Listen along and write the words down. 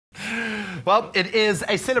Well, it is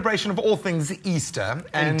a celebration of all things Easter.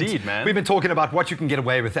 And indeed, man. We've been talking about what you can get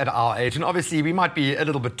away with at our age. And obviously, we might be a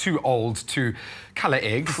little bit too old to colour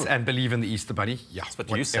eggs and believe in the Easter Bunny. Yeah, that's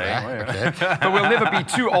what you say. Okay. But we'll never be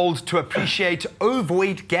too old to appreciate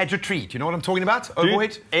ovoid gadgetry. Do you know what I'm talking about?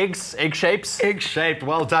 Ovoid? Eggs, egg shapes. Egg-shaped,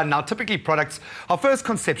 well done. Now, typically products are first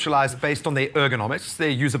conceptualized based on their ergonomics,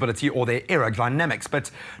 their usability, or their aerodynamics,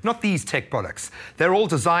 but not these tech products. They're all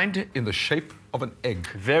designed in the shape of an egg.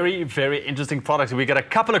 Very, very interesting product. We got a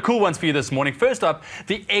couple of cool ones for you this morning. First up,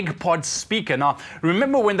 the Egg Pod speaker. Now,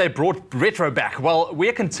 remember when they brought retro back? Well,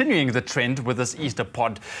 we're continuing the trend with this Easter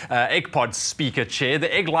pod, Egg Pod speaker chair.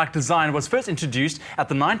 The egg-like design was first introduced at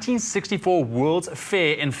the 1964 World's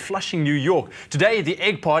Fair in Flushing, New York. Today, the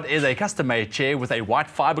Egg Pod is a custom-made chair with a white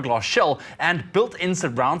fiberglass shell and built-in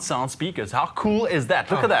surround sound speakers. How cool is that?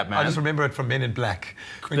 Look at that, man. I just remember it from Men in Black.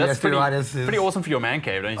 That's pretty awesome for your man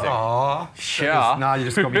cave, don't you think? Aww. Sure. Now you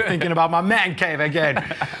just got me thinking about my man cave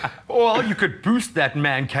again. Well, you could boost that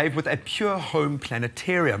man cave with a pure home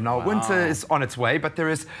planetarium. Now, winter is on its way, but there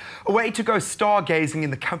is a way to go stargazing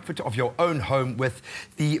in the comfort of your own home with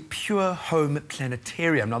the Pure Home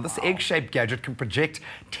Planetarium. Now, this egg-shaped gadget can project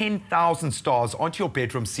 10,000 stars onto your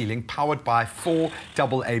bedroom ceiling, powered by 4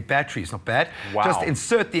 AA batteries. Not bad. Wow. Just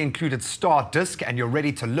insert the included star disc, and you're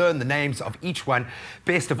ready to learn the names of each one.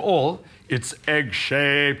 Best of all, it's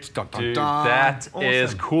egg-shaped. Dude, that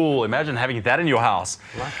is cool. Imagine having that in your house.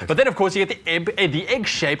 But then, of course, you get the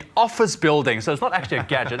egg-shaped office building. So it's not actually a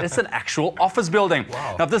gadget. It's an actual office building.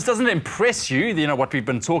 Wow. Now, if this doesn't impress you, you know what we've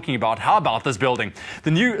been talking about. How about this building?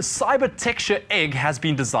 The new Cyber Texture Egg has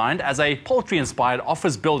been designed as a poultry-inspired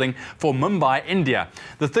office building for Mumbai, India.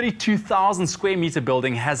 The 32,000 square meter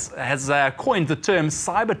building has coined the term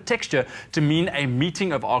cyber texture to mean a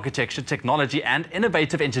meeting of architecture, technology, and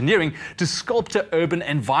innovative engineering to sculpt an urban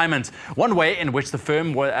environment. One way in which the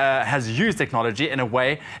firm has used technology in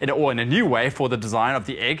a new way for the design of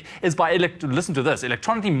the egg is by, listen to this,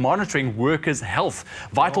 electronically monitoring workers' health.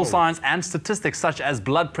 Vital signs and statistics such as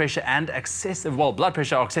blood pressure blood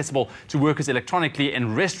pressure are accessible to workers electronically in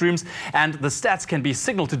restrooms, and the stats can be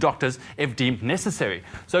signaled to doctors if deemed necessary.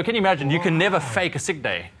 So can you imagine, you can never fake a sick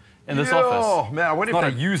day in this office. Oh, man, I wonder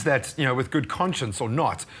if they use that, with good conscience or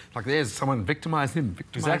not. Like, there's someone victimized him,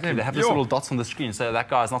 Exactly, they have these little dots on the screen, so that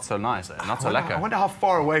guy's not so nice, not so lekker. I wonder how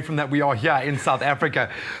far away from that we are here in South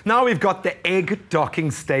Africa. Now we've got the egg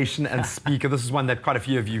docking station and speaker. This is one that quite a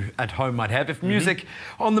few of you at home might have. If music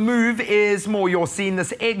on the move is more your scene,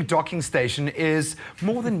 this egg docking station is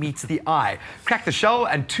more than meets the eye. Crack the shell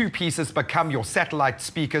and 2 pieces become your satellite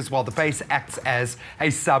speakers, while the base acts as a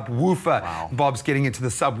subwoofer. Wow. Bob's getting into the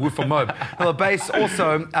subwoofer mode. Well, the base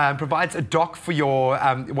also provides a dock for your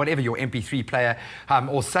whatever your MP3 player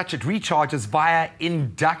or such. It recharges via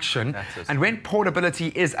induction, and when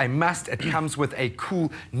portability is a must, it comes with a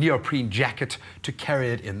cool neoprene jacket to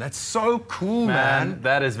carry it in. That's so cool, man.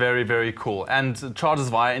 That is very, very cool, and charges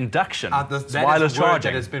via induction. Wireless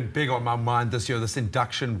charging. That has been big on my mind this year. This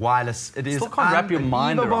induction wireless. It is still can't wrap your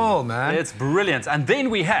mind around, man. It's brilliant. And then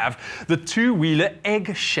we have the 2-wheeler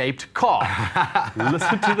egg-shaped car.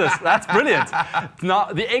 Listen to this. That's brilliant. Now,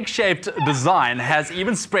 the egg-shaped design has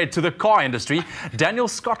even spread to the car industry. Daniel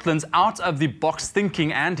Scotland's out-of-the-box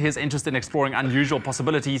thinking and his interest in exploring unusual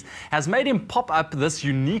possibilities has made him pop up this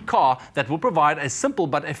unique car that will provide a simple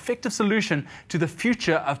but effective solution to the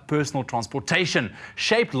future of personal transportation.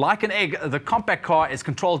 Shaped like an egg, the compact car is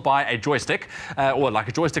controlled by a joystick, or like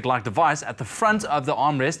a joystick-like device at the front of the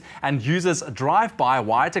armrest, and uses drive-by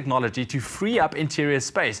wire technology to free up interior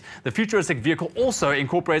space. The futuristic vehicle also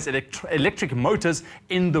incorporates electric motors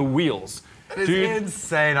in the wheels. It is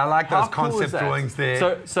insane. I like those concept drawings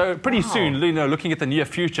there. So pretty soon, looking at the near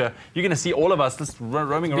future, you're going to see all of us just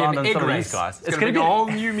roaming around in front of these guys. It's going to be a whole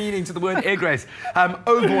new meaning to the word egg race.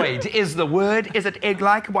 Ovoid is the word. Is it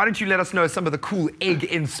egg-like? Why don't you let us know some of the cool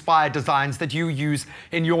egg-inspired designs that you use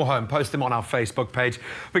in your home? Post them on our Facebook page.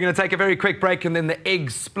 We're going to take a very quick break, and then the egg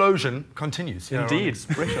explosion continues. Indeed.